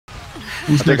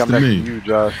Who's next to me? You,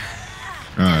 Josh.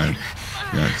 All right.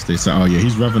 Yeah, stay silent. Oh yeah,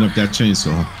 he's revving up that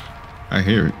chainsaw. I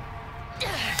hear it.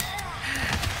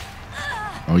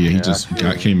 Oh yeah, he just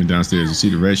came in downstairs. You see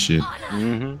the red shit?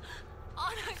 Mm-hmm.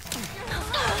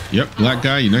 Yep, black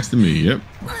guy, you next to me. Yep.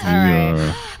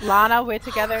 Right. Lana, we're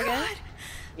together again?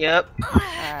 Yep.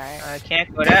 Alright. I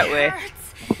can't go that way. I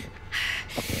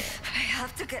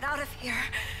have to get out of here.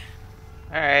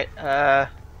 Alright,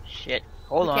 shit.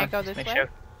 Hold on. We can't go this way? Sure.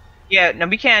 Yeah, no,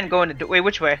 we can go in the door. Wait,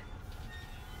 which way?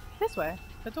 This way.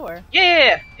 The door.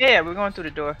 Yeah, we're going through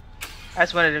the door. I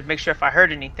just wanted to make sure if I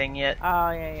heard anything yet.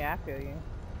 Oh, yeah, I feel you.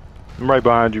 I'm right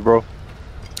behind you, bro.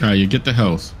 Alright, you get the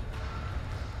health.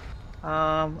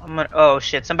 I'm gonna. Oh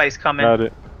shit! Somebody's coming. Got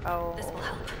it. Oh,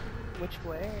 which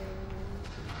way?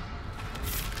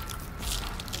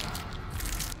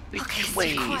 Which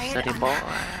way, sonny boy?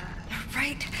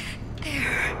 Right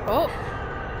there. Oh,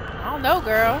 I don't know,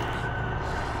 girl.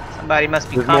 Somebody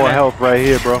must be There's coming. more health right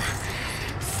here, bro.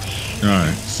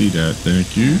 Alright, see that.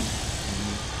 Thank you.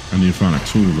 I need to find a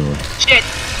tool though. Shit!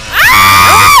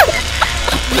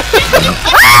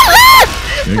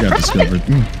 They got discovered.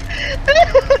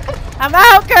 I'm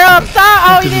out, girl. I'm sorry.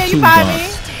 Oh, yeah, you find me.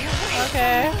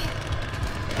 Okay.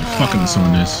 Fucking us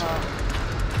on this.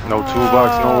 No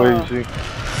toolbox, no way, you see.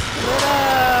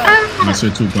 I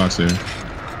said toolbox there.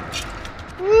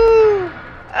 Woo!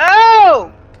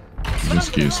 Oh!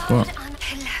 Risky as fuck.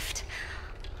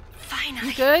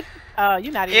 You good? Oh,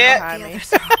 you're not even behind me.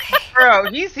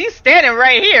 Bro, he's standing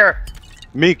right here.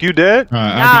 Meek, you dead?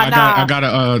 I got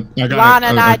Lana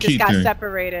and I a just got thing.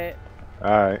 separated.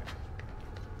 Alright.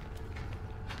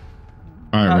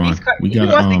 Alright, Ron. He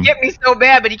wants to get me so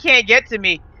bad, but he can't get to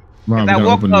me. Ron, we I gotta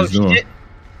walk open this door. shit.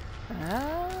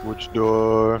 Which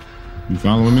door? You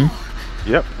following me?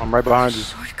 Yep, I'm right behind you.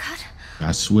 Shortcut?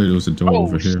 I swear there was a door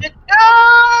over here. Shit.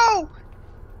 No!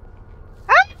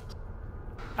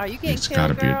 Are you getting It's killed,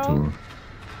 gotta girl? be a door.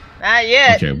 Not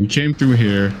yet. Okay, we came through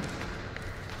here.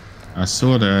 I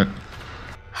saw that.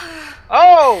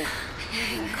 Oh!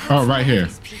 Oh, right here.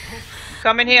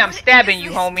 Come in here, I'm stabbing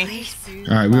you, homie.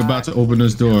 Alright, we're about to open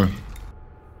this door.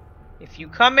 If you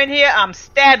come in here, I'm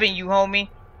stabbing you, homie.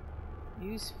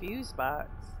 Use fuse box.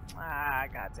 Ah,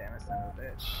 goddamn it, son of a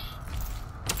bitch.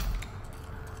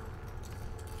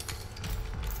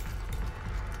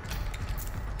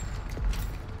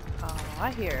 Oh,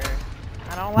 I hear.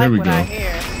 I don't like what I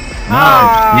hear.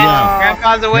 Yeah.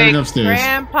 Grandpa's awake. Upstairs.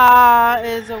 Grandpa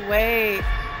is awake.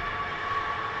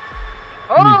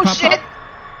 Oh shit!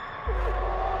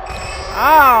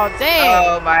 Oh damn!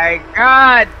 Oh my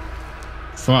god!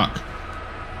 Fuck.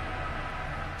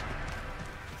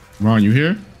 Ron, you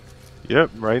here?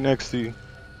 Yep, right next to you.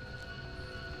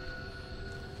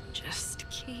 Just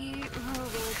keep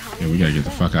moving. Yeah, we gotta get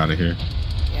the fuck out of here.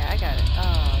 Yeah, I got it.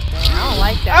 Oh damn! I don't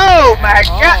like that. Oh my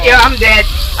god! Yo, I'm dead.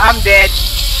 I'm dead.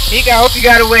 Nika, I hope you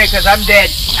got away, cause I'm dead.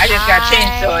 I just got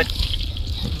chainsawed.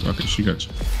 Fuck it, she got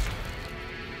you.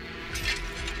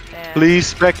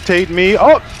 Please spectate me.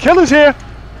 Oh, killer's here.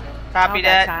 Copy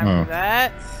that. Time for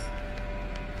that.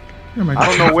 I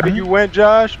don't know where you went,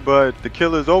 Josh, but the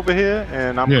killer's over here,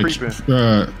 and I'm creeping.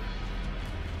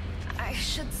 I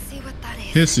should see what that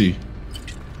is. Hissy.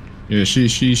 Yeah,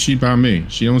 she by me.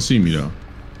 She don't see me though.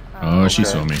 Oh, she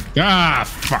saw me. Ah,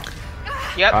 fuck.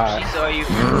 Yep, she saw you.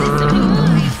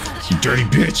 You dirty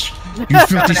bitch. You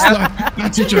filthy slut. I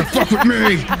teach you to fuck with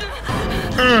me.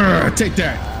 Take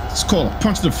that. It's called a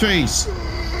punch to the face.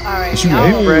 Alright,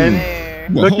 hey,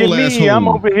 friend. Look at me. I'm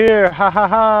over here. Ha ha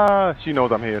ha. She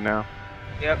knows I'm here now.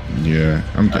 Yep. Yeah,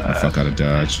 I'm getting the fuck out of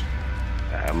Dodge.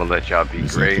 I'm gonna let y'all be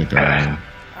great. I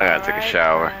gotta take a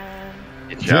shower.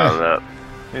 Get y'all up.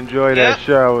 Enjoy that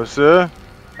shower, sir.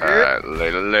 Alright,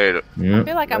 later. Yep. I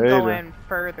feel like I'm going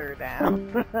further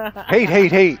down. Hate.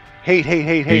 Hey.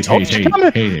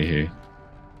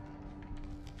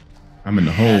 I'm in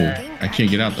the hole. I can't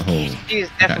get out the hole. She's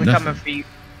definitely coming for you.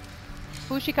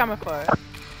 Who's she coming for?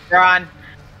 Ron.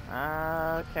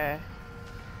 Okay.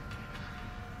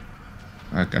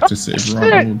 I got to save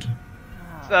Ronald.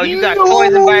 So you got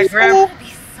poisoned by grandpa?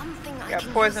 You got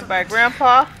poisoned by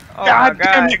grandpa? Oh my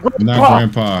god.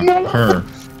 Not grandpa, her.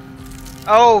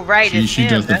 Oh right, She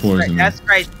does the poisoning. That's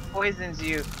right, she poisons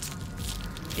you.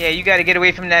 Yeah, you gotta get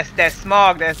away from that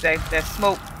smog, that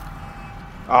smoke.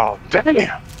 Oh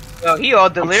damn. Oh, he all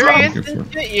delirious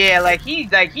and shit? Yeah, like he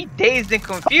dazed and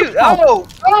confused. Oh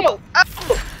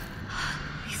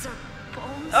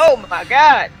my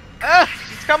god.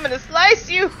 She's coming to slice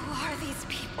you. Who are these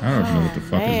people? I don't know what the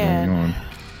fuck is going on.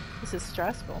 This is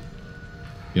stressful.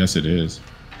 Yes, it is.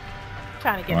 I'm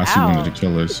trying to get I out. see one of the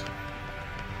killers.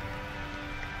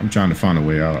 I'm trying to find a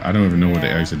way out. I don't even know where the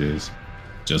exit is.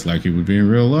 Just like it would be in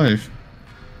real life.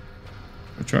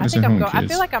 I'm trying to send home, kids. I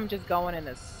feel like I'm just going in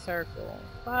a circle.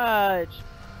 Fudge.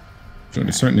 To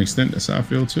a certain extent, that's how I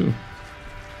feel too.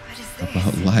 What is this?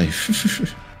 About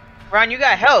life. Ron, you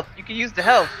got health. You can use the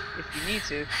health if you need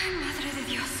to. Madre de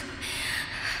Dios.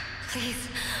 Please.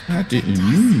 I didn't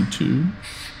mean to.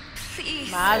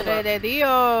 Please. Madre de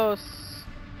Dios.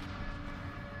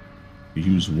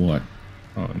 Use what?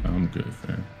 Oh, no, I'm good,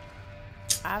 fam.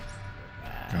 God,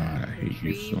 I hate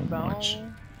you so much.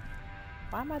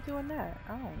 Why am I doing that?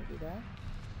 I don't want to do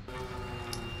that.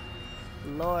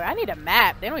 Lord, I need a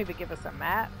map. They don't even give us a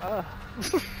map. Ugh.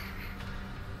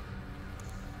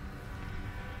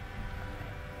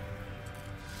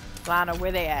 Lana,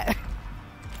 where they at?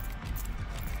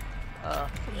 The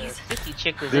sissy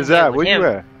chick was Is in there that with where him. you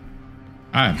at?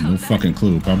 I have no fucking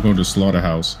clue. But I'm going to the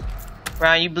slaughterhouse.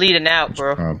 Ron, you bleeding out, Which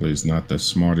bro. probably is not the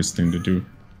smartest thing to do.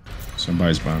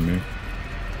 Somebody's behind me.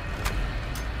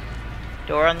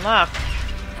 Door unlocked.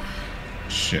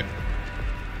 Shit.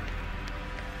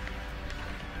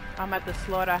 I'm at the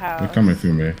slaughterhouse. They're coming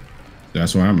through me.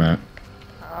 That's where I'm at.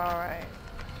 Alright.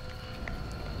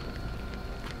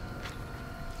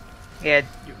 Yeah,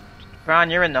 Ron,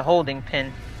 you're in the holding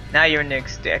pen. Now you're in the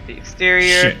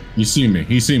exterior. Shit. You see me.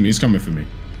 He see me. He's coming for me.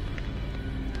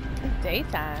 It's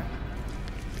daytime.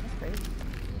 That's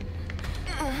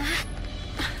crazy.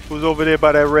 Who's over there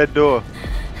by that red door?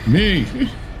 Me.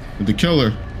 The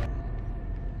killer.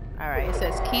 Alright, it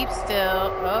says keep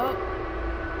still. Oh.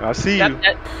 I see you.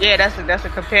 Yeah, that's a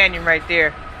companion right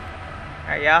there.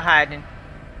 Alright, y'all hiding.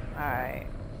 Alright.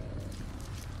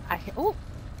 Ooh.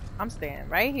 I'm staying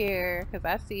right here because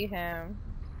I see him.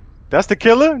 That's the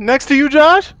killer next to you,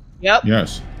 Josh? Yep.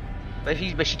 Yes. But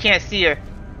she can't see her.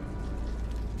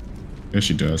 Yes,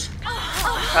 she does.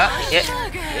 Yep.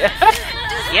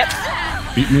 Yep.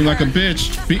 Beat me like a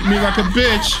bitch. Beat me like a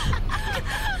bitch.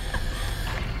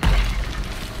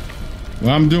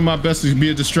 Well, I'm doing my best to be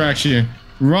a distraction.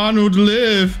 Ronald,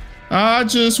 live. I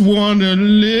just want to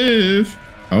live.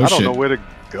 Oh, I shit. don't know where to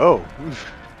go.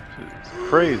 It's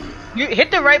crazy. You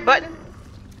hit the right button,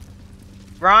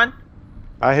 Ron.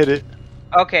 I hit it.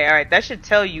 Okay, all right. That should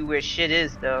tell you where shit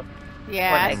is, though.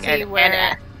 Yeah, I see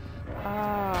where.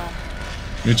 Oh.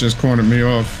 It just cornered me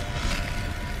off.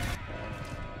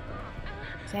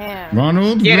 Damn.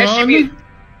 Ronald, Yeah, run. that should be.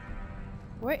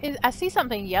 Where is? I see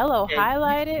something yellow Okay.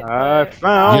 highlighted. I but-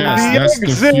 found Yes, the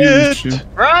that's the exit. future.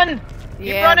 Run! Keep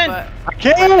Yeah, running! but I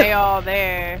can't. they all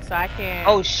there, so I can't.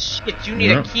 Oh shit! You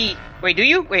need Yep. a key. Wait, do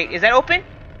you? Wait, is that open?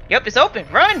 Yep, it's open.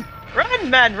 Run! Run,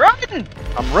 man! Run!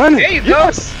 I'm running. There you go.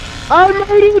 Yes. I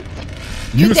made it.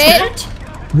 You You did? escaped?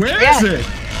 Where is Yeah. it?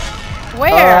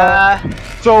 Where?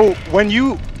 So when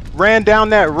you ran down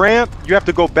that ramp, you have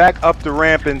to go back up the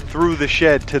ramp and through the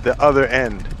shed to the other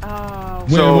end. Oh.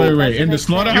 Wait, So- wait. In the You were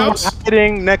slaughterhouse?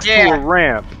 hiding next to Yeah. a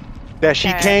ramp that she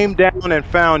Okay. came down and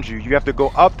found you. You have to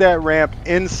go up that ramp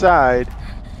inside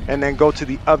and then go to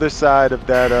the other side of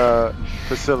that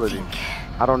facility.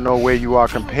 I don't know where you are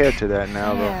compared to that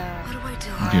now, though. Yeah. What do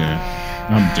I do? Yeah,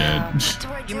 I'm dead.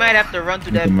 You might have to run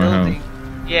through Look that at my building.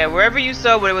 Yeah, wherever you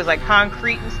saw where it was like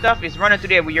concrete and stuff, it's running through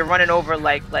there where you're running over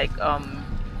like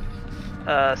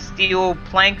steel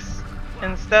planks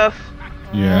and stuff.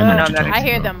 Yeah, I know what you're I talking I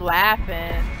hear about. them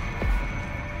laughing.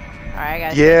 Alright, I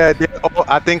got Yeah,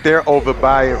 I think they're over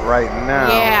by it right now.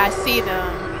 Yeah, I see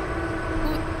them.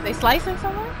 Who, they slicing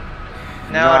someone?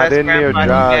 No, Nah, that's they're near Grandpa's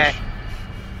Josh. back.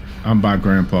 I'm by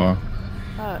Grandpa.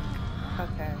 Fuck.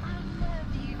 Okay.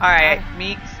 Alright,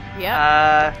 Meeks.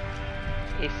 Yep.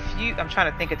 If you, I'm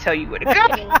trying to tell you where to go.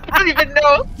 I don't even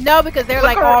know. No, because they're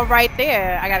like all right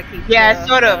there. I gotta keep. Yeah, the-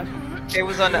 sort of. It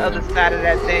was on the other side of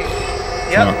that thing.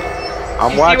 Yep. Fuck. I'm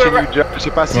You see watching where- you, Josh.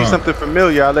 If I see Fuck. something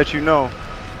familiar, I'll let you know.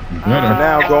 You For better.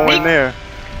 now, go in there.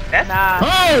 That's Nah.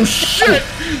 Oh shit!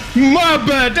 My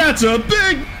bad. That's a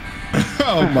big.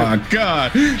 Oh my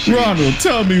God, Ronald,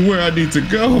 tell me where I need to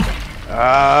go.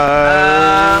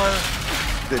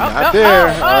 They're not there.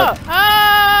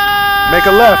 Make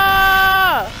a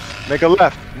left. Make a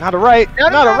left. Not a right. no,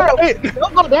 Not a no, right.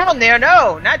 Don't go down there.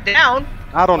 No, not down.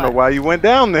 I don't know why you went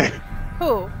down there.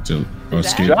 Who? To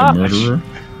escape the Josh. murderer.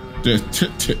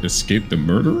 To escape the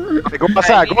murderer. Hey, go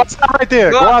outside. Go outside right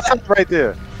there. Go Go outside. outside right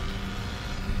there.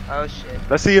 Oh shit.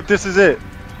 Let's see if this is it.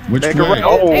 Which Make way? a right.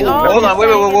 Oh, They all Hold on.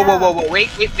 just Wait.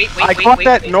 hanging out. Wait. I caught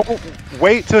that. No,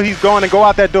 wait till he's gone and go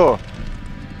out that door.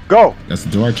 Go. That's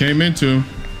the door I came into.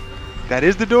 That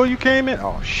is the door you came in?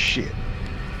 Oh, shit.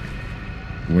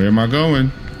 Where am I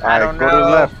going? I All don't right, go to the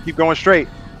know. left. Keep going straight.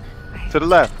 To the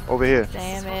left. Over here.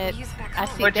 Damn it. I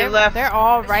see. Where'd you left? They're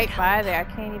all right by there. I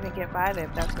can't even get by there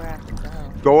if that's where I have to go.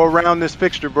 Go around this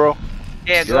fixture, bro.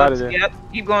 Yeah, Get out of there. Yep,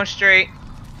 keep going straight.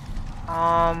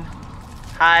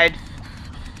 Hide.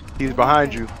 He's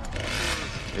behind you.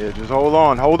 Yeah, just hold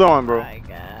on. Hold on, bro. Oh my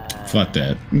God. Fuck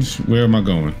that. Where am I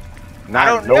going? Not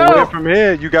don't nowhere know. from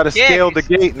here. You gotta scale the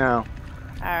gate now.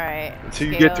 Alright.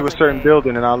 Until you get to a certain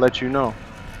building, and I'll let you know.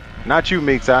 Not you,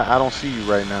 Meeks. I don't see you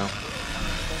right now.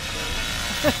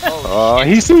 Oh,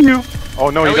 He see you. Oh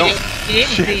no, he don't. He didn't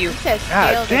see you. He said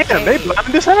God scale the damn, they gate.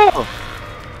 blind as hell.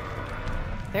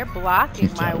 They're blocking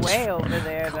my That was way funny. over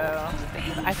there, though.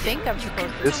 I think I'm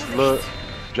supposed to. This look,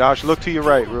 Josh, look to your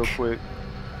right real quick.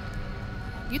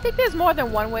 You think there's more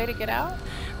than one way to get out?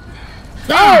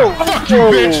 Oh, fuck you,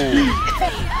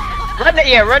 bitch! Run that,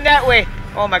 yeah, run that way.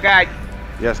 Oh my God.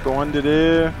 Yes, go under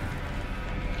there.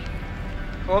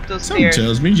 Go up those Something stairs.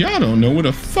 tells me y'all don't know where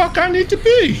the fuck I need to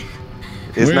be.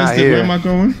 It's not here. Where am I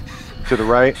going? To the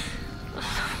right.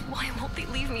 Why won't they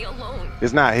leave me alone?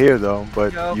 It's not here though,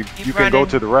 but No, you keep can go running.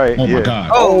 to the right. Oh yeah. my God.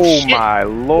 Oh, Oh shit. my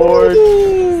lord.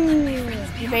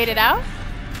 You made it out?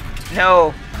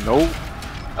 No. Nope.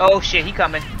 Oh shit, he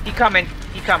coming. He coming.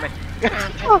 He coming.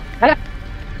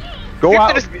 Go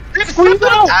out. Squeeze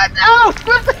out. No,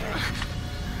 squeeze.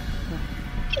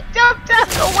 He jumped out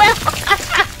the well.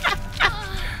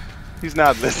 He's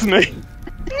not listening.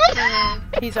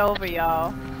 He's over,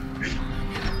 y'all.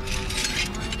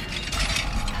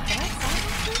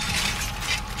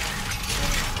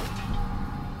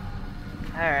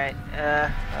 Alright,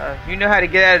 you know how to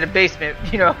get out of the basement,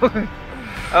 you know.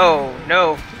 Oh,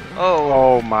 no. Oh.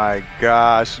 Oh my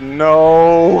gosh,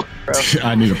 no.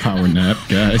 I need a power nap,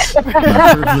 guys.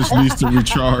 My privilege needs to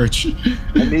recharge.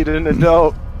 I need an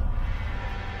adult.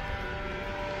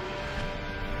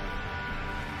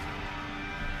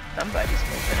 Somebody's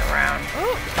moving around.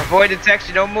 Avoid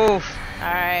detection, don't move.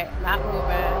 Alright, not moving.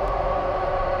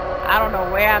 I don't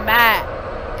know where I'm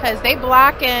at. Because they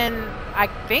blocking, I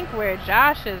think, where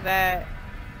Josh is at.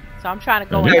 So I'm trying to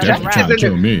go Yeah, in they're the trying to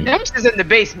kill me. Josh is in the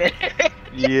basement.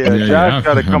 Yeah, Yeah, Josh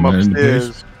gotta come I'm in the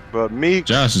upstairs. But me,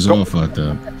 Josh is all fucked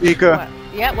up. Mika,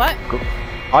 What? Yeah, what?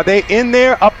 are they in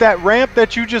there up that ramp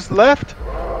that you just left?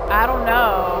 I don't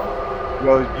know.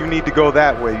 Well, you need to go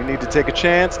that way. You need to take a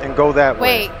chance and go that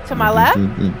way. Wait, to my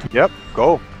left? Yep,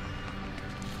 go.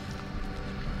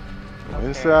 Go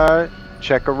inside.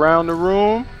 Check around the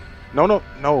room. No, no,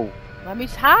 no. Let me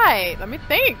hide. Let me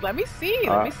think. Let me see.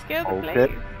 Let me scale the okay.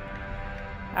 place.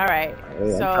 Alright,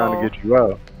 Hey, so I'm trying to get you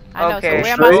out. I know, Okay, so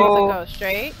where am I straight. supposed to go?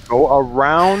 Straight? Go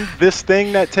around this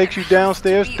thing that takes you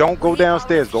downstairs. Don't go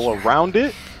downstairs. Go around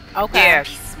it. Okay. Yeah,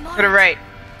 to the right.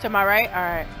 To my right?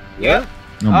 Alright. Yep.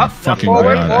 Oh my Up, fucking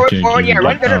forward, God, I forward, can't forward. get Yeah,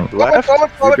 run it to the out. Left.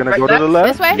 forward, You're gonna right, go to the left.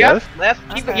 This way? Yes.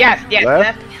 Left. Keep Okay. yes, yes,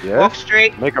 Left. left. Yes. Walk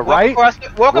straight. Make a Walk right. Across,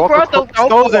 walk across those. Don't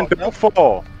those fall. and don't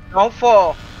fall. Don't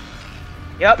fall.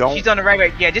 Yep, Don't- she's on the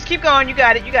right. Yeah, just keep going. You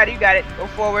got it. You got it. You got it. Go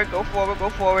forward. Go forward. Go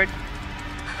forward.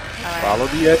 Alright. Follow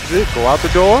the exit. Go out the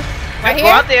door. Right Go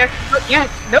here? out there. Yes.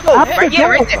 No. Out Right. the Yeah. door.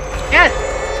 Right there. Yes.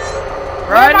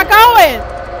 Where am I Run. going?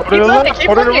 Go to Keep the looking. left. Keep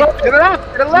Go to the looking. left. To the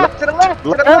left. To the left. To the left. To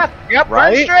the Left. left. Yep. Run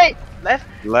Right. straight. Left.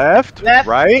 Left. Left.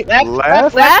 Right. Left.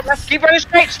 Left. Left. Keep running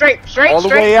straight. Straight. Straight. All the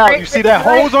straight, way out. straight, You see straight, that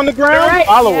straight. hose on the ground? Right.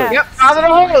 Follow Yeah. it. Yep. Follow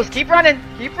the hose. Keep running.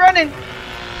 Keep running.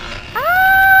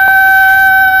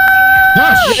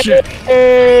 Oh shit!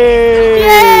 Hey.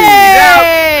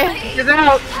 Yay! She's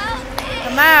out.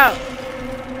 I'm out.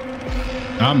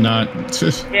 I'm not.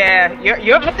 Yeah.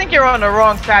 You're. I think you're on the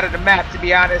wrong side of the map, to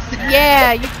be honest.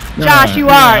 Yeah, Josh, you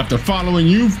Yeah, are. after following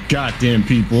you, goddamn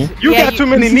people. You Yeah, got you- too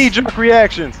many knee-jerk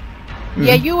reactions.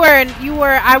 Yeah, you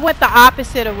were. I went the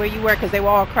opposite of where you were because they were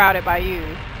all crowded by you.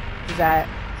 Is that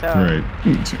so? Right.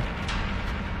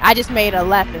 I just made a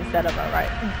left instead of a right.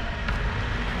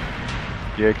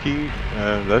 Yeah, Key.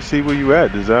 Let's see where you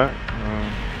at. Does that?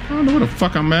 I don't know where the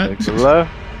fuck I'm at. Make a left.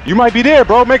 You might be there,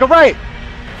 bro. Make a right.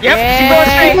 Yep.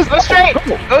 Yeah. Go straight.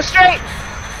 Go straight.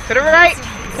 To the right.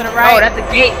 To the right. Oh, that's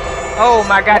a gate. Oh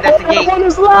my God, that's a That gate. one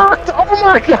is locked. Oh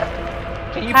my god.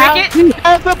 Can you How- pick it? He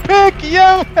has a pick.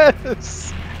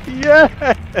 Yes.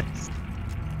 Yes.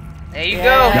 There you Yeah.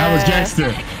 go. That was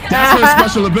gangster. That's her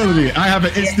special ability. I have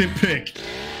an instant pick.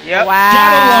 Yep. Wow.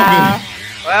 Gotta love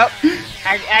Well,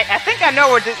 I think I know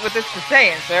what this is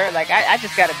saying, sir. Like I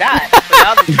just gotta die.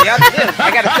 So y'all live.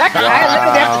 I gotta sacrifice. I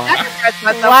literally have to sacrifice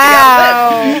myself.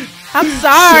 Wow. I'm Son,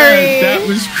 sorry. that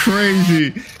was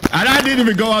crazy. And I didn't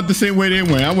even go out the same way they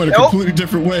went. I went a Nope. completely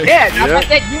different way. Yeah, I Yep. thought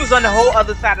that you was on the whole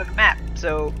other side of the map.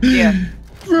 So yeah.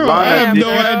 Bro, I Lana, have did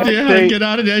no you idea how to spectate- get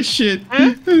out of that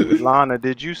shit. Lana,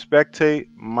 did you spectate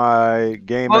my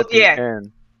game Oh, at the yeah.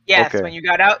 end? Yes, Okay. when you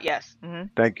got out, yes. Mm-hmm.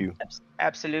 Thank you.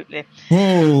 Absolutely.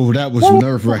 Whoa, that was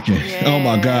nerve-wracking. Yeah. Oh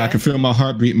my god, I can feel my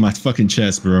heartbeat in my fucking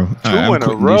chest, bro. Two I'm in a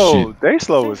quitting this row. shit. They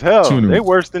slow as hell. 2 in a They row.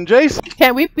 worse than Jason.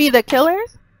 Can we be the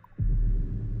killers?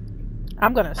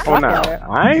 I'm gonna Oh, suck no. at it.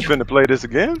 I ain't finna play this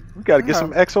again. We gotta get Okay.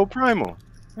 some Exo Primal.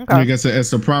 I Okay. guess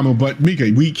it's a primal, but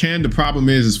Mika, we can. The problem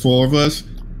is, it's 4 of us.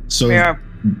 So Yeah.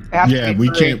 It has to yeah, be we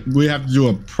 3. can't. We have to do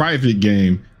a private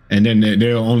game, and then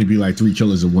there'll only be like 3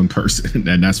 killers of 1 person,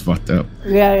 and that's fucked up.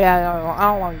 Yeah, I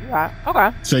don't want to do that. Okay.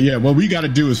 So yeah, what we got to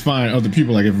do is find other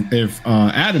people. Like if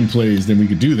Adam plays, then we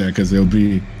could do that because there'll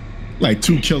be like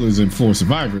 2 killers and 4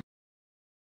 survivors.